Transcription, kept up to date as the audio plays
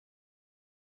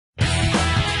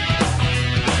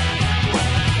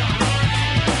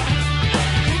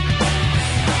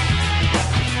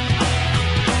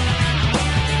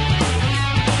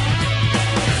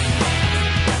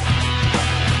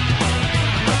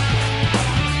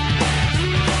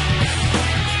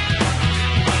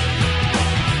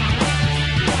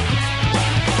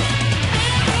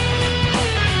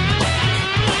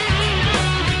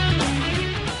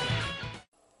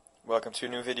to a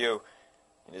new video.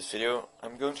 In this video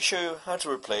I'm going to show you how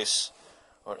to replace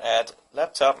or add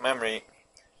laptop memory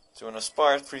to an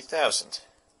Aspire 3000.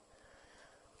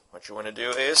 What you want to do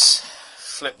is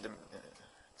flip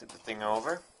the thing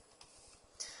over,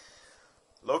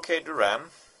 locate the RAM.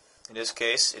 In this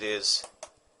case it is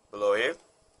below here.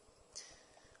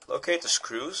 Locate the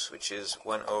screws, which is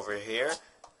one over here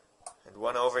and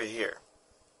one over here.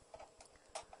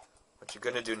 What you're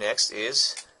going to do next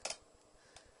is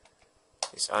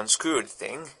unscrew the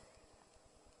thing.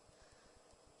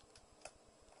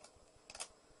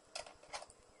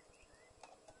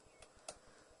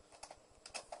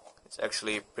 It's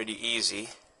actually pretty easy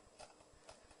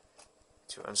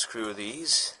to unscrew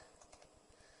these.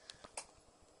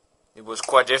 It was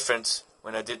quite different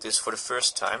when I did this for the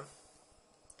first time.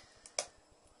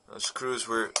 Those screws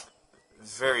were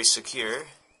very secure.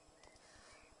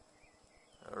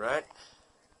 Alright.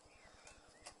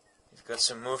 You've got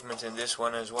some movement in this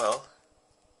one as well.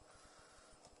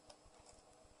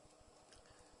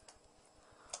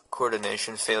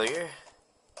 Coordination failure.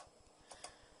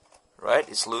 Right,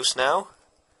 it's loose now.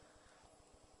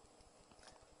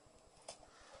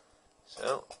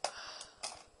 So,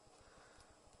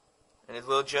 and it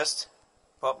will just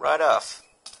pop right off.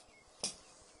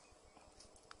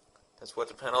 That's what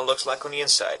the panel looks like on the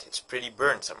inside. It's pretty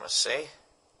burnt, I must say.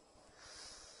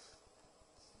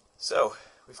 So,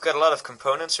 we've got a lot of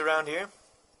components around here.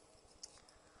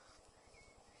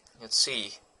 Let's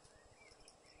see.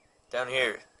 Down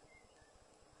here,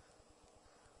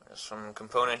 there's some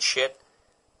component shit.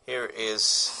 Here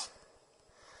is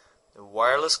the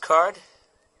wireless card.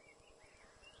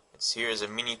 Here is a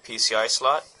mini PCI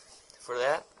slot for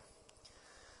that.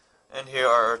 And here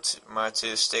are my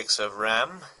two sticks of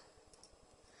RAM.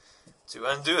 To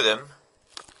undo them,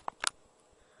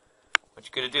 what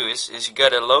you're going to do is you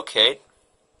got to locate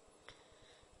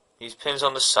these pins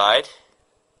on the side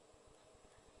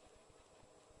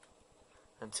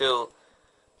until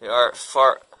they are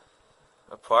far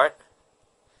apart.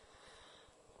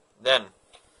 Then,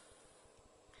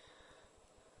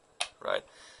 right,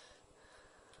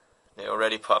 they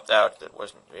already popped out. That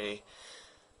wasn't really,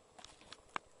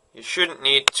 you shouldn't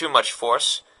need too much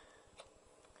force.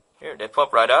 Here, they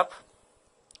pop right up.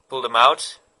 Pull them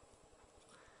out,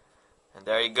 and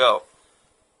there you go.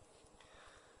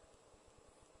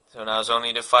 So now it's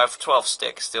only the 512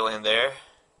 stick still in there.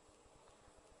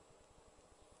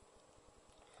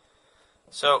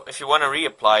 So if you want to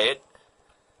reapply it,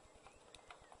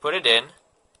 put it in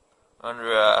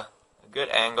under a good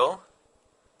angle,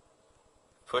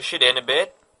 push it in a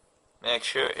bit, make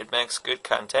sure it makes good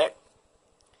contact,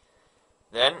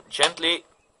 then gently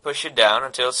push it down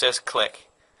until it says click.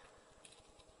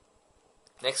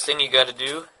 Next thing you got to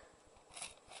do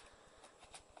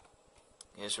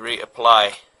is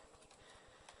reapply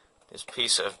this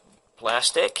piece of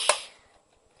plastic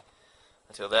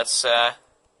until that's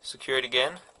secured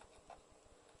again.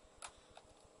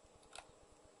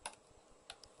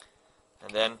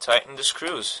 And then tighten the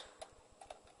screws.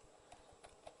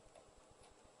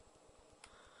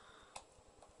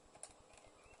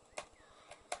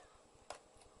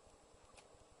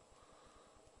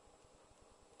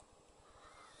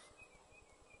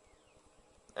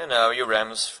 And now your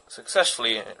RAM is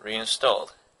successfully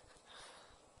reinstalled.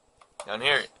 Down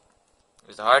here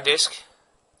is the hard disk,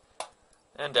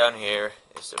 and down here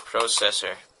is the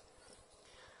processor.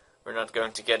 We're not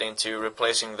going to get into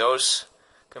replacing those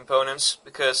components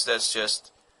because that's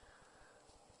just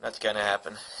not gonna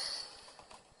happen.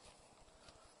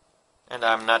 And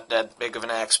I'm not that big of an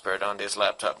expert on this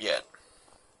laptop yet.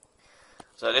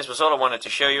 So this was all I wanted to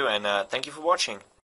show you, and thank you for watching.